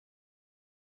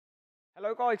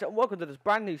Hello guys and welcome to this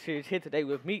brand new series here today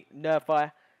with me,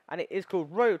 Nerdfire, and it is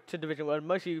called Road to Division 1.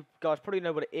 Most of you guys probably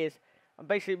know what it is, and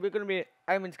basically we're going to be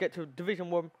aiming to get to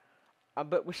Division 1,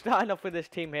 but we're starting off with this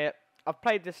team here. I've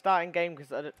played the starting game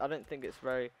because I don't think it's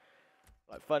very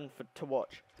fun to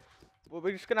watch. But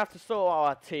we're just going to have to sort out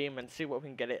our team and see what we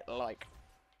can get it like.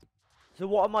 So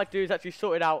what I might do is actually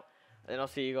sort it out, and then I'll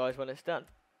see you guys when it's done.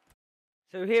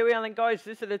 So here we are then guys,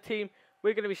 this is the team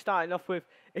we're going to be starting off with.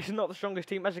 It's not the strongest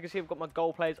team. As you can see, I've got my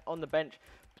goal players on the bench.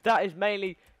 But that is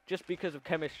mainly just because of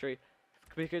chemistry.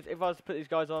 Because if I was to put these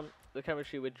guys on, the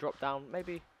chemistry would drop down.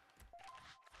 Maybe.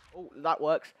 Oh, that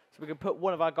works. So we can put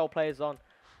one of our goal players on.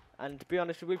 And to be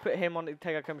honest, if we put him on, it would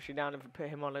take our chemistry down. If we put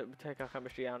him on, it would take our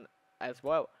chemistry down as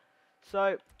well. So,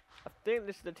 I think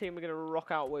this is the team we're going to rock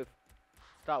out with.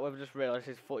 Start with, just realised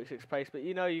it's 46th place. But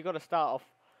you know, you've got to start off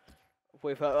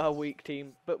with a weak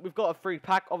team, but we've got a free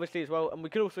pack obviously as well, and we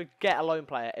could also get a lone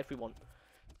player if we want.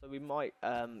 So we might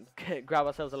grab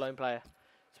ourselves a lone player.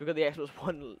 So we've got the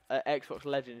Xbox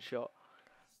Legends shot,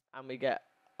 and we get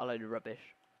a load of rubbish,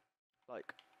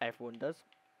 like everyone does.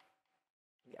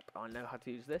 Yep, I know how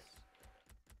to use this.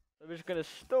 So we're just going to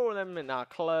store them in our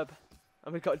club,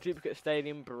 and we've got a duplicate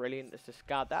stadium. Brilliant. Let's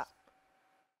discard that.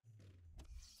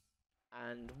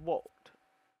 And what?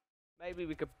 Maybe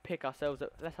we could pick ourselves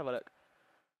up. Let's have a look.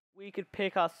 We could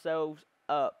pick ourselves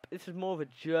up. This is more of a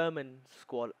German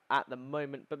squad at the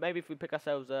moment, but maybe if we pick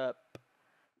ourselves up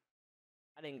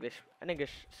an English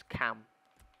cam.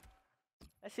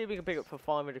 Let's see if we can pick up for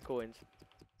 500 coins. See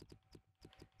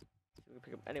if we can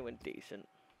pick up anyone decent.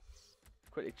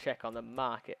 Quickly check on the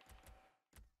market.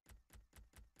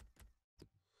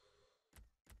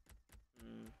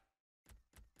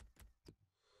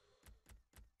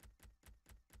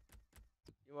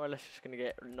 More or less just going to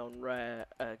get non-rare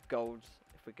golds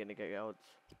if we're going to get golds.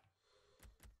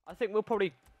 I think we'll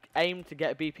probably aim to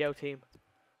get a BPL team,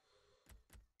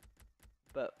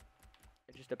 but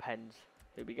it just depends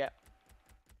who we get.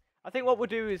 I think what we'll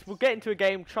do is we'll get into a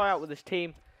game, try out with this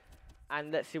team,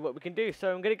 and let's see what we can do. So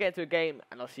I'm going to get into a game,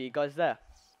 and I'll see you guys there.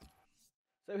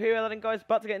 So here we are then guys,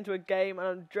 about to get into a game, and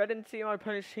I'm dreading to see my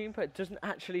opponent's team, but it doesn't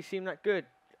actually seem that good.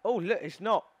 Oh look, it's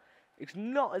not. It's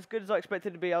not as good as I expected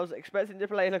it to be. I was expecting to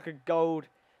play like a gold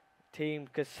team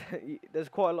because there's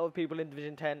quite a lot of people in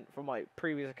Division 10 from my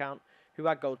previous account who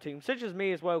had gold teams, such as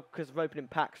me as well because of opening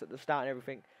packs at the start and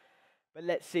everything. But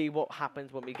let's see what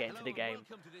happens when we get into the game.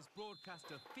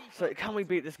 So can we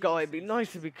beat this guy? It'd be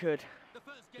nice if we could,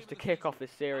 just to kick off this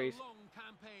series.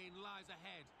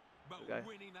 Okay.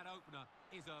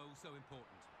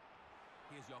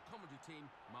 Here's your comedy team,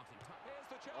 Martin. Here's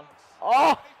the chance.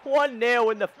 Oh,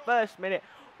 1-0 in the first minute.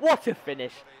 What a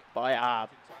finish by our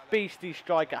beastie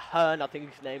striker, Hearn, I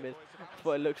think his name is. That's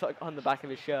what it looks like on the back of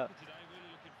his shirt.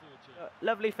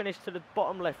 Lovely finish to the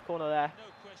bottom left corner there.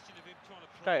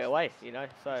 Straight away, you know.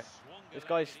 So this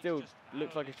guy still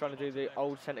looks like he's trying to do the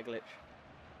old centre glitch.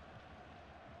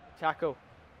 Tackle.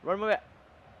 Run with it.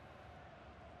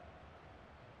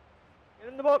 Get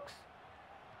in the box.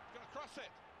 Gonna cross it.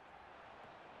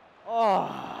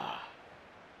 Oh.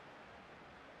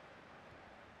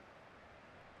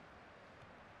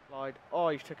 Slide. Oh,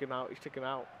 he took him out. He took him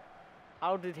out.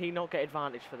 How did he not get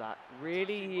advantage for that?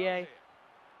 Really, EA?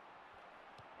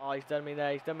 Oh, he's done me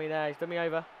there. He's done me there. He's done me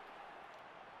over.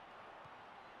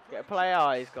 Get a play.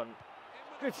 Oh, he's gone.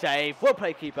 Good save. What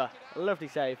play keeper. Lovely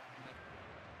save.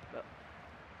 Look.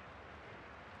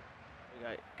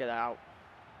 There we go. Get that out.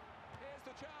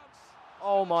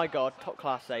 Oh my God. Top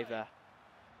class save there.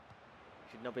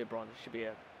 Should not be a bronze. It should be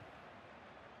a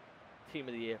team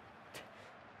of the year.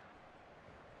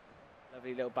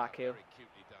 Lovely little back heel. Very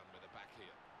cutely done with a back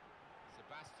heel.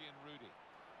 Sebastian Rudy.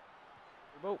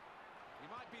 Oh. He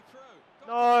might be through.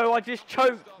 No, I just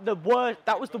choked the worst.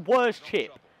 That was the worst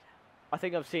chip I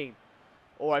think I've seen,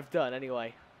 or I've done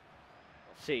anyway.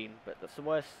 Not seen, but that's the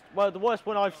worst. Well, the worst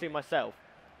one I've seen myself.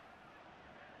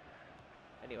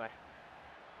 Anyway.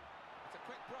 It's a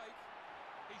quick break.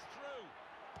 He's through.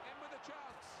 In with a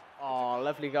chance. Oh,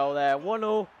 lovely goal there.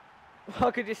 1-0.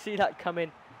 I could just see that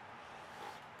coming.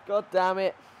 God damn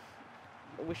it.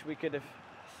 I wish we could have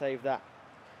saved that.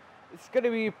 It's going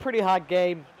to be a pretty hard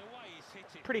game.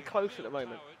 Pretty close at the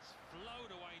moment.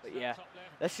 But yeah.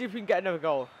 Let's see if we can get another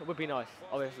goal. It would be nice.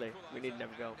 Obviously, we need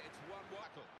another goal.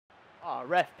 Ah,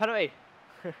 ref. Penalty.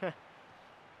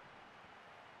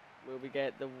 Will we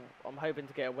get the... I'm hoping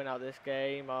to get a win out of this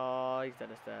game. Oh, he's done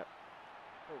a step.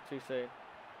 Oh, too soon.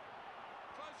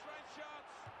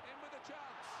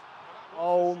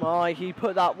 Oh my, he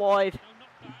put that wide.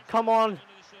 Come on.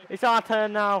 It's our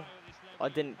turn now. I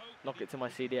didn't knock it to my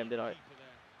CDM, did I?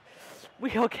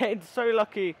 We are getting so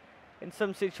lucky in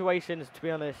some situations, to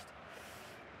be honest.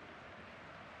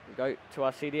 We go to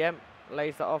our CDM,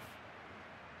 lays that off.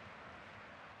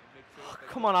 Oh,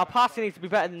 come on, our passing needs to be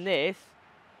better than this.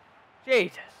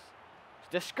 Jesus, it's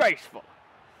disgraceful.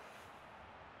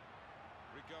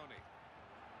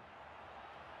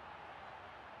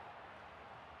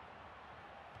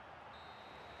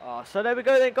 Oh, so there we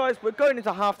go then, guys. We're going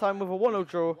into half-time with a 1-0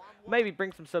 draw. Maybe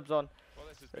bring some subs on.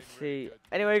 Let's see.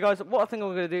 Anyway, guys, what I think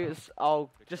I'm going to do is I'll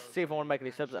just see if I want to make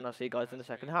any subs, and I'll see you guys in the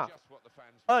second half.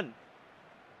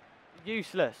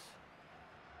 Useless.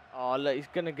 Oh, look, he's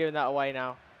going to give that away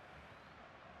now.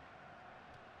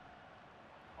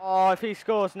 Oh, if he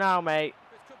scores now, mate.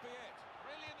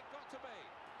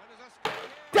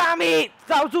 Damn it!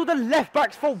 That was all the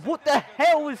left-backs for. What the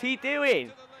hell was he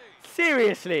doing?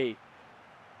 Seriously.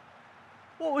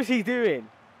 What was he doing?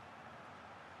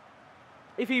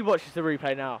 If he watches the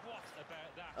replay now.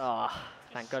 Ah, oh,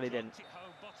 thank God he didn't.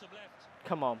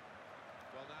 Come on.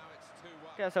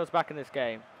 Get ourselves back in this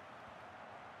game.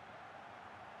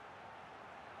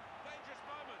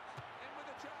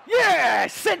 Yeah!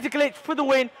 Centre glitch for the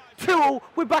win. 2-2.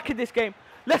 We're back in this game.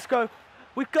 Let's go.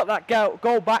 We've got that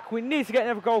goal back. We need to get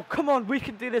another goal. Come on, we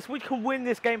can do this. We can win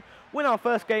this game. Win our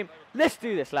first game. Let's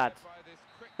do this, lads.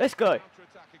 Let's go.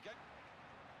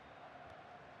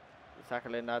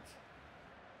 Tackle in, lads.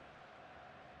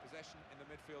 Possession in the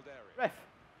midfield area. Ref.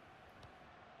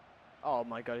 Oh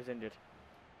my God, he's injured.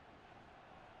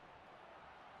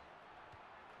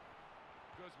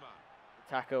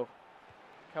 Tackle.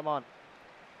 Come on.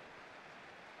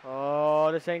 Oh,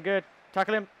 this ain't good.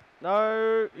 Tackle him.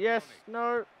 No. Yes.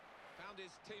 No. Found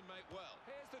his teammate well.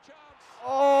 Here's the chance.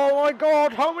 Oh my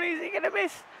God, how many is he gonna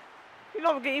miss? You're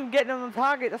not even getting on the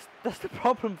target. That's the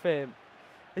problem for him.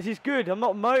 This is good.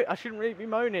 I shouldn't really be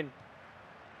moaning.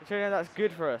 Considering that's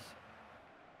good for us.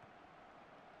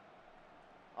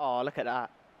 Oh, look at that.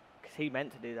 Because he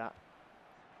meant to do that.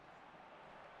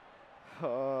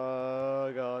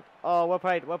 Oh, God. Oh, well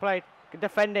played. Well played. Good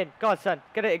defending. Go on, son.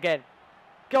 Get it again.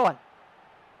 Go on.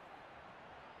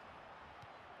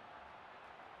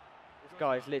 This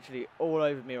guy is literally all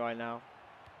over me right now.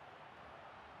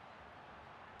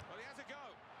 Well, he has a go.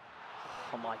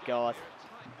 Oh, my God.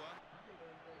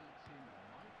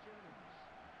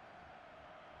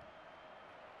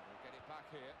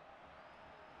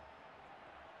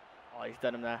 Oh, he's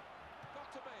done him there.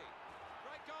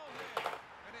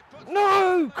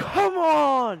 No, come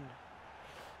on!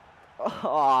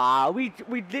 Oh, we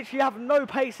literally have no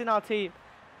pace in our team.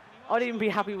 I'd even be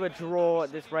happy with a draw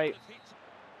at this rate.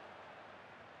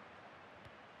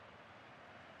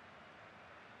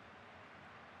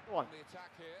 Go on.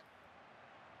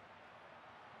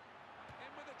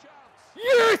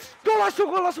 Yes! Golazo,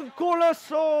 golazo,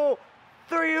 golazo!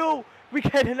 3-0. We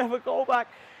get another goal back.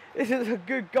 This is a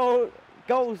good goal.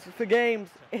 Goals for games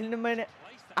in the minute.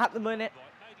 At the minute.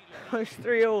 It's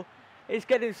 3-0. It's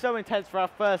getting so intense for our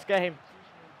first game.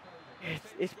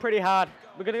 It's pretty hard.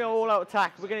 We're going to go all out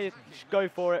attack. We're going to go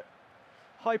for it.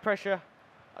 High pressure.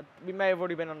 We may have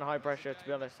already been on the high pressure, to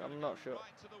be honest. I'm not sure.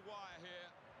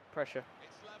 Pressure.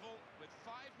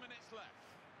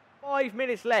 5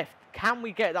 minutes left. Can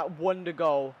we get that wonder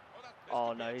goal?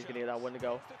 Oh no, he's going to get that wonder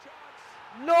goal.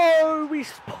 No, we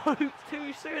spoke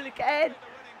too soon again.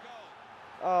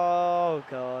 Oh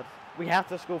God. We have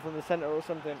to score from the centre or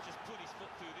something.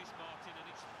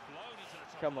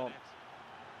 Come on.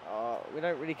 Oh, we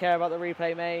don't really care about the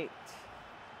replay, mate.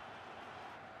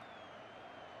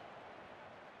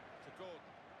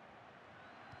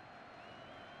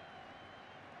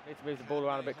 Need to move the ball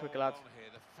around a bit quicker, lads.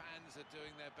 The fans are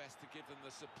doing their best to give them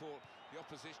the support. The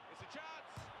opposition. It's a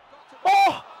chance.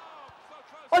 Oh!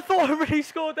 I thought I really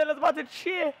scored then. I was about to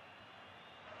cheer.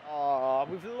 Oh,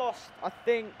 we've lost, I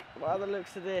think, by the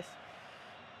looks of this.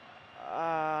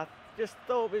 Just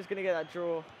thought we was going to get that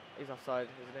draw. He's offside,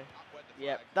 isn't he?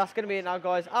 Yep, that's going to be it now,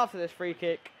 guys. After this free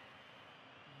kick,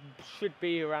 should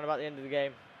be around about the end of the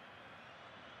game.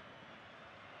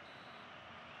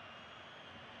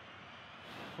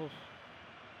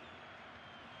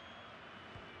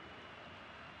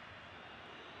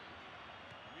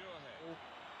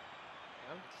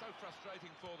 It's so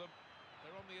frustrating for them.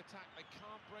 They're on the attack. They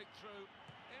can't break through.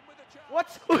 In with a chance.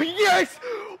 What? Oh, yes!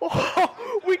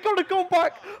 Oh, we got a goal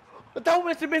back. That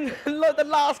must have been the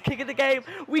last kick of the game.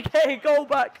 We get a goal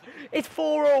back. It's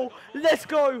 4-0. Let's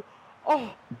go.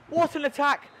 Oh, what an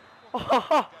attack.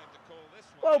 Oh,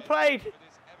 well played.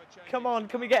 Come on,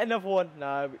 can we get another one?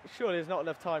 No, surely there's not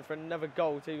enough time for another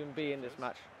goal to even be in this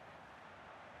match.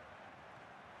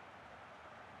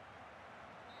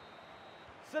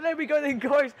 So there we go then,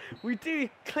 guys. We do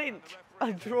clinch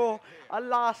a draw,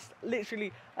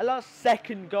 literally a last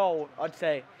second goal, I'd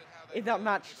say, in that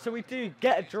match. So we do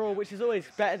get a draw, which is always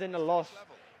better than a loss,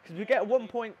 because we get one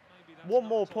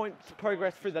more point to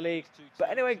progress through the league. But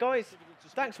anyway, guys,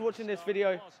 thanks for watching this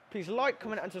video. Please like,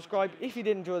 comment, and subscribe if you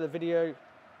did enjoy the video.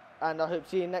 And I hope to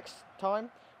see you next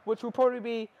time, which will probably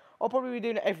be, I'll probably be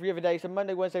doing it every other day. So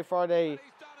Monday, Wednesday, Friday,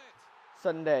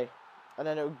 Sunday, and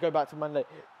then it will go back to Monday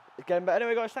again. But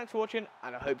anyway, guys, thanks for watching,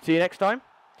 and I hope to see you next time.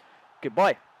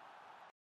 Goodbye.